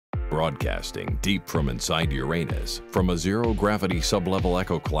Broadcasting deep from inside Uranus, from a zero-gravity sublevel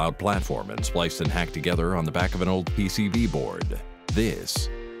echo cloud platform and spliced and hacked together on the back of an old PCB board. This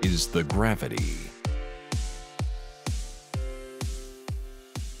is the Gravity.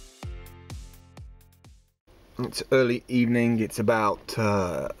 It's early evening, it's about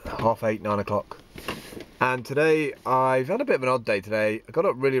 8:30, 9 o'clock. And today, I've had a bit of an odd day today. I got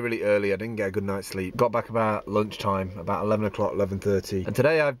up really early, I didn't get a good night's sleep. Got back about lunchtime, about 11 o'clock, 11:30. And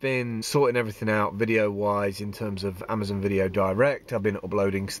today I've been sorting everything out video-wise in terms of Amazon Video Direct. I've been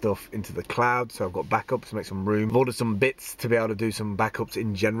uploading stuff into the cloud, so I've got backups to make some room. I've ordered some bits to be able to do some backups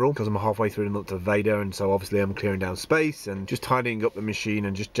in general, because I'm halfway through the month of Veda, and so obviously I'm clearing down space and just tidying up the machine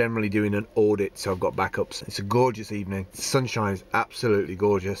and just generally doing an audit, so I've got backups. It's a gorgeous evening. The sunshine is absolutely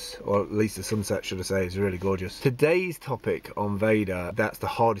gorgeous, or at least the sunset, should I say, is really gorgeous. Today's topic on Veda, that's the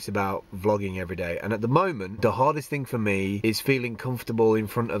hardest about vlogging every day, and at the moment the hardest thing for me is feeling comfortable in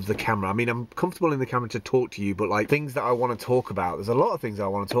front of the camera. I mean, I'm comfortable in the camera to talk to you, but like things that I want to talk about, there's a lot of things I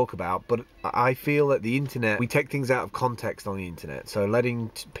want to talk about, but I feel that the internet, we take things out of context on the internet, so letting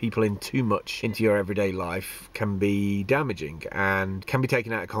people in too much into your everyday life can be damaging and can be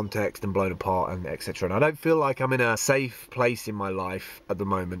taken out of context and blown apart and etc. And I don't feel like I'm in a safe place in my life at the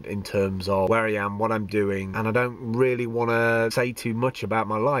moment in terms of where I am, what I'm doing, and I don't really want to say too much about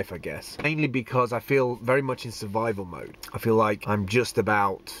my life, I guess. Mainly because I feel very much in survival mode. I feel like I'm just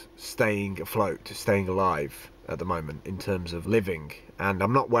about staying afloat, staying alive at the moment in terms of living, and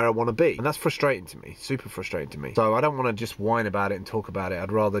I'm not where I want to be, and that's frustrating to me, super frustrating to me. So I don't want to just whine about it and talk about it.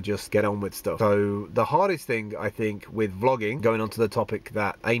 I'd rather just get on with stuff. So the hardest thing, I think, with vlogging, going on to the topic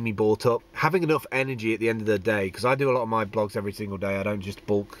that Amy brought up, having enough energy at the end of the day, because I do a lot of my vlogs every single day. I don't just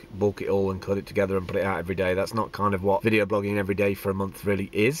bulk it all and cut it together and put it out every day. That's not kind of what video blogging every day for a month really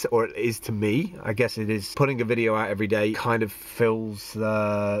is, or it is to me. I guess it is. Putting a video out every day kind of fills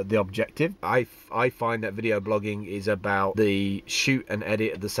the objective. I find that video blogging is about the shoot and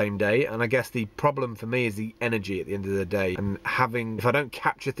edit of the same day, and I guess the problem for me is the energy at the end of the day, and if I don't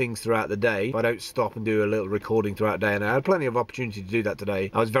capture things throughout the day, if I don't stop and do a little recording throughout the day, and I had plenty of opportunity to do that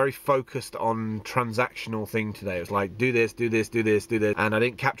today. I was very focused on transactional thing today. It was like, do this, and I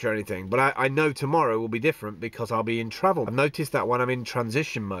didn't capture anything. But I know tomorrow will be different because I'll be in travel. I've noticed that when I'm in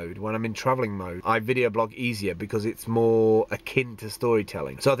transition mode, when I'm in traveling mode, I video blog easier because it's more akin to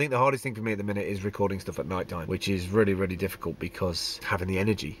storytelling. So I think the hardest thing for me at the minute is recording stuff at night time, which is really difficult because having the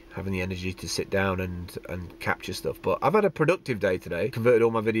energy to sit down and capture stuff. But I've had a productive day today. Converted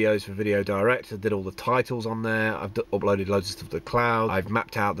all my videos for Video Direct. I did all the titles on there. I've uploaded loads of stuff to the cloud. I've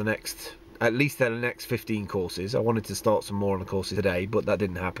mapped out at least the next 15 courses. I wanted to start some more on the courses today, but that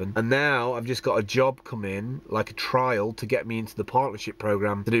didn't happen. And now I've just got a job come in, like a trial, to get me into the partnership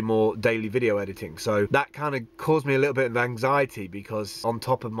program to do more daily video editing. So that kind of caused me a little bit of anxiety, because on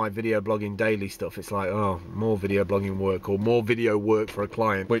top of my video blogging daily stuff, it's like, oh, more video blogging work or more video work for a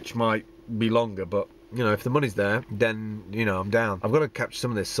client, which might be longer, but you know, if the money's there, then, you know, I'm down. I've got to capture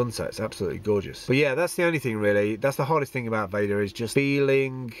some of this sunset. It's absolutely gorgeous. But yeah, that's the only thing really. That's the hardest thing about Veda, is just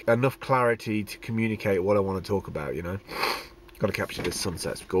feeling enough clarity to communicate what I want to talk about, you know. Got to capture this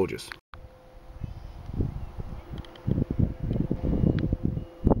sunset. It's gorgeous.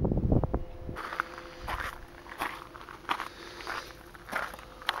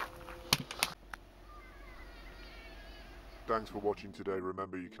 Thanks for watching today.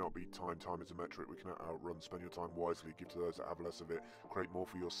 Remember, you cannot beat time. Time is a metric we cannot outrun. Spend your time wisely. Give to those that have less of it. Create more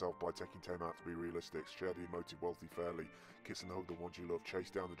for yourself by taking time out to be realistic. Share the emotive wealthy fairly. Kiss and hug the ones you love.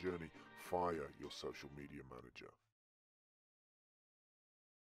 Chase down the journey. Fire your social media manager.